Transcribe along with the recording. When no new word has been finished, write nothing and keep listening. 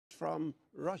from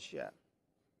Russia.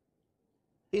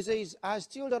 He says, I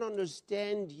still don't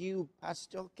understand you,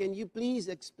 Pastor. Can you please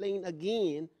explain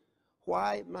again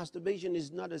why masturbation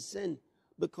is not a sin?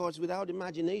 Because without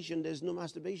imagination, there's no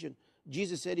masturbation.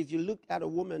 Jesus said, if you look at a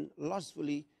woman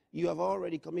lustfully, you have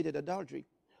already committed adultery.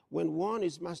 When one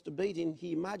is masturbating,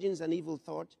 he imagines an evil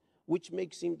thought, which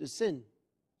makes him to sin.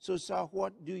 So, sir,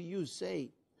 what do you say?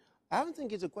 I don't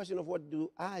think it's a question of what do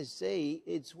I say.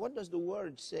 It's what does the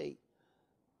word say?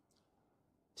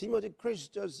 Timothy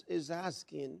Christus is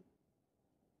asking,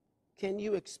 can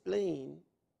you explain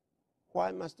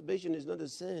why masturbation is not a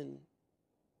sin?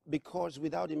 Because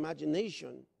without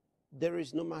imagination, there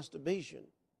is no masturbation.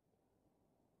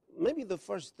 Maybe the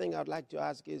first thing I'd like to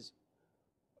ask is,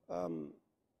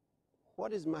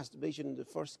 what is masturbation in the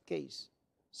first case?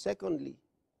 Secondly,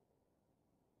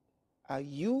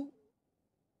 do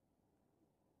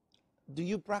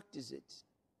you practice it?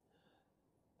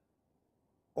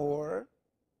 Or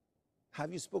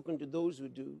have you spoken to those who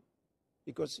do?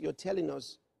 Because you're telling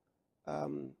us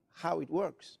how it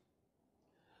works.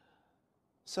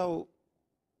 So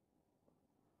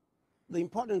the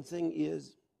important thing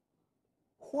is,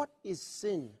 what is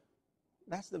sin?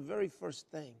 That's the very first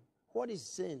thing. What is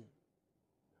sin?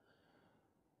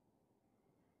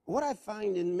 What I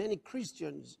find in many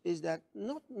Christians is that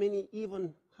not many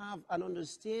even have an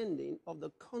understanding of the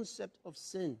concept of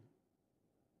sin.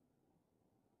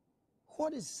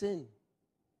 What is sin?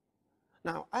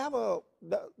 Now,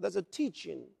 there's a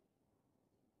teaching,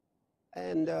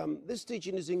 and this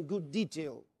teaching is in good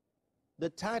detail. The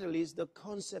title is The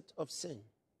Concept of Sin.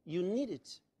 You need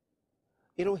it.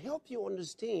 It'll help you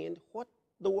understand what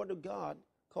the Word of God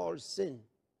calls sin.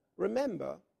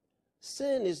 Remember,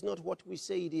 sin is not what we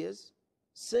say it is.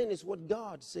 Sin is what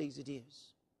God says it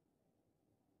is.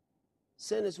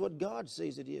 Sin is what God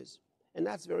says it is. And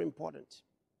that's very important.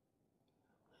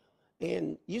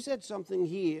 And you said something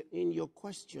here in your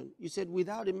question. You said,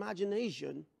 without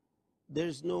imagination,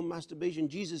 there's no masturbation.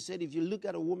 Jesus said, if you look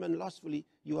at a woman lustfully,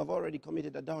 you have already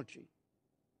committed adultery.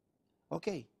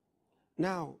 Okay.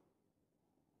 Now,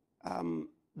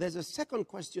 there's a second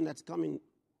question that's coming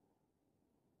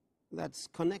that's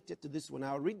connected to this one.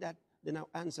 I'll read that, then I'll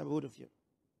answer both of you.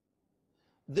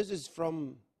 This is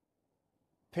from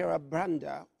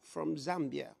Perabranda from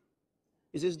Zambia.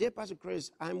 He says, dear Pastor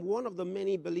Chris, I'm one of the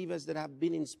many believers that have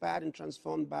been inspired and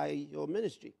transformed by your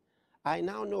ministry. I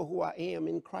now know who I am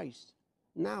in Christ.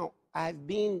 Now, I've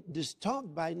been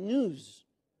disturbed by news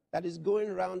that is going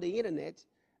around the internet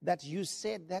that you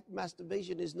said that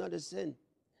masturbation is not a sin.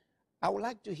 I would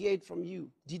like to hear it from you.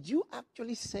 Did you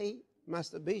actually say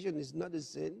masturbation is not a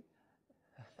sin?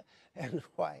 And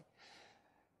why?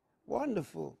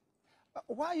 Wonderful.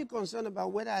 Why are you concerned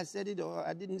about whether I said it or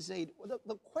I didn't say it?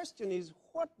 The question is,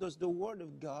 what does the Word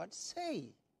of God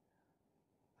say?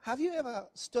 Have you ever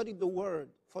studied the Word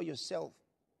for yourself?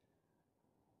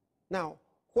 Now,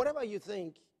 whatever you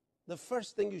think, the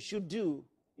first thing you should do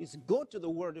is go to the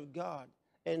Word of God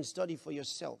and study for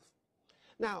yourself.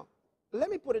 Now, let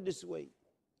me put it this way.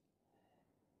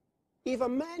 If a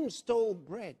man stole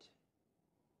bread,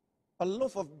 a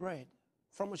loaf of bread,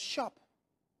 from a shop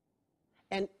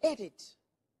and ate it,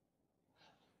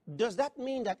 does that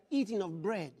mean that eating of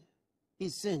bread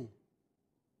is sin?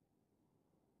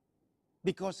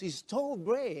 Because he stole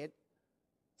bread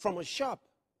from a shop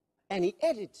and he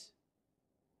ate it.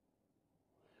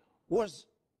 Where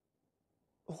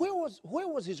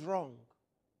was his wrong?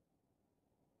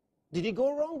 Did he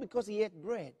go wrong because he ate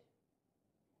bread?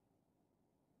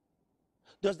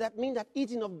 Does that mean that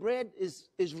eating of bread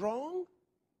is wrong?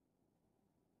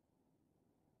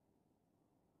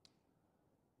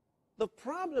 The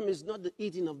problem is not the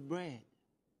eating of bread.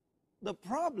 The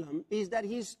problem is that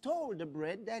he stole the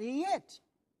bread that he ate.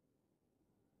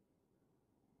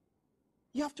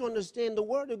 You have to understand the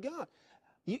Word of God.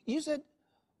 You said,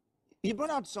 you brought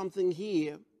out something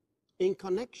here in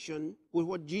connection with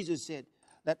what Jesus said,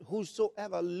 that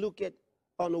whosoever looketh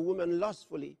on a woman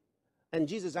lustfully, and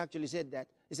Jesus actually said that.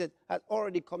 He said, has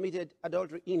already committed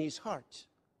adultery in his heart.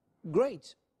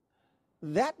 Great.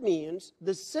 That means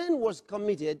the sin was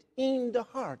committed in the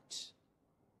heart.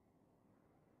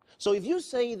 So if you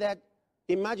say that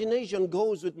imagination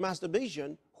goes with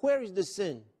masturbation, where is the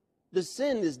sin? The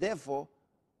sin is therefore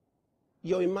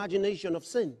your imagination of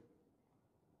sin.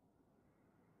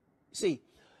 See,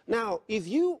 now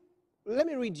let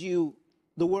me read you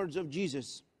the words of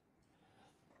Jesus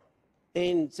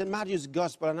in St. Matthew's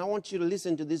Gospel, and I want you to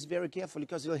listen to this very carefully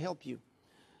because it'll help you.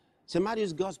 St.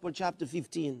 Matthew's Gospel, chapter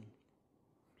 15,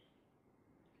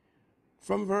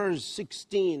 from verse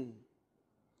 16.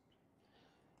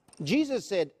 Jesus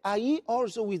said, are ye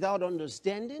also without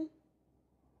understanding?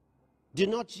 Do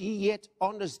not ye yet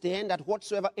understand that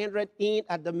whatsoever entereth in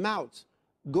at the mouth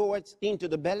goeth into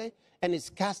the belly, and is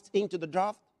cast into the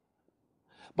draught?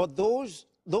 But those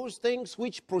things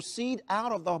which proceed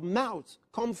out of the mouth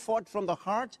come forth from the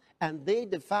heart, and they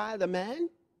defile the man.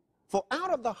 For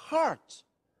out of the heart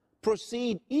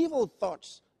proceed evil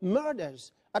thoughts,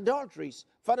 murders, adulteries,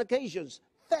 fornications,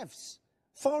 thefts,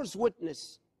 false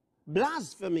witness,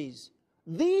 blasphemies.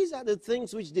 These are the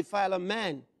things which defile a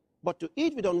man. But to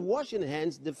eat with unwashing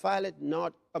hands defileth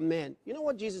not a man. You know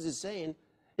what Jesus is saying?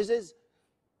 He says,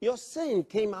 your sin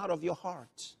came out of your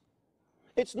heart.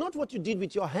 It's not what you did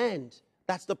with your hand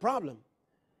that's the problem.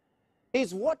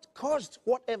 It's what caused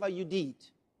whatever you did.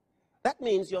 That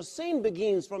means your sin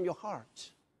begins from your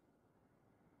heart.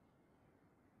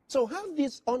 So have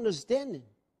this understanding.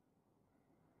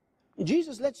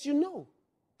 Jesus lets you know.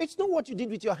 It's not what you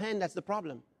did with your hand that's the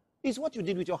problem. It's what you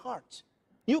did with your heart.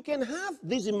 You can have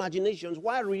these imaginations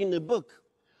while reading a book.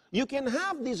 You can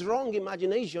have these wrong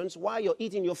imaginations while you're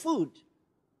eating your food.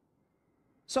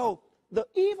 So the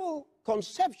evil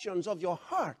conceptions of your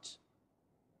heart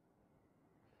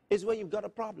is where you've got a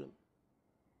problem.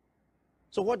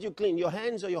 So what do you clean, your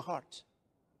hands or your heart?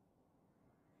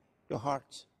 Your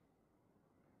heart.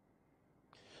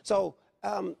 So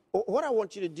what I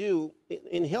want you to do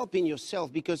in helping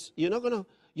yourself, because you're not going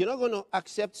to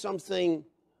accept something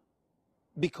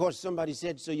because somebody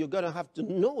said so. You're going to have to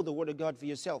know the Word of God for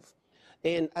yourself.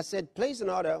 And I said, place an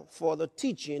order for the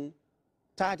teaching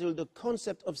titled The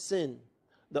Concept of Sin,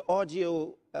 the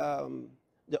audio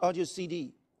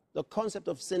CD. The Concept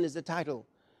of Sin is the title.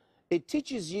 It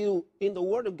teaches you in the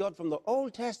Word of God from the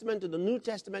Old Testament to the New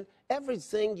Testament,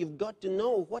 everything you've got to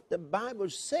know what the Bible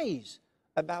says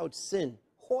about sin.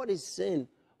 What is sin?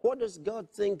 What does God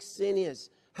think sin is?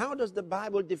 How does the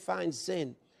Bible define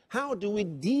sin? How do we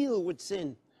deal with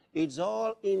sin? It's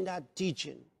all in that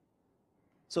teaching.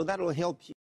 So that will help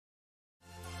you.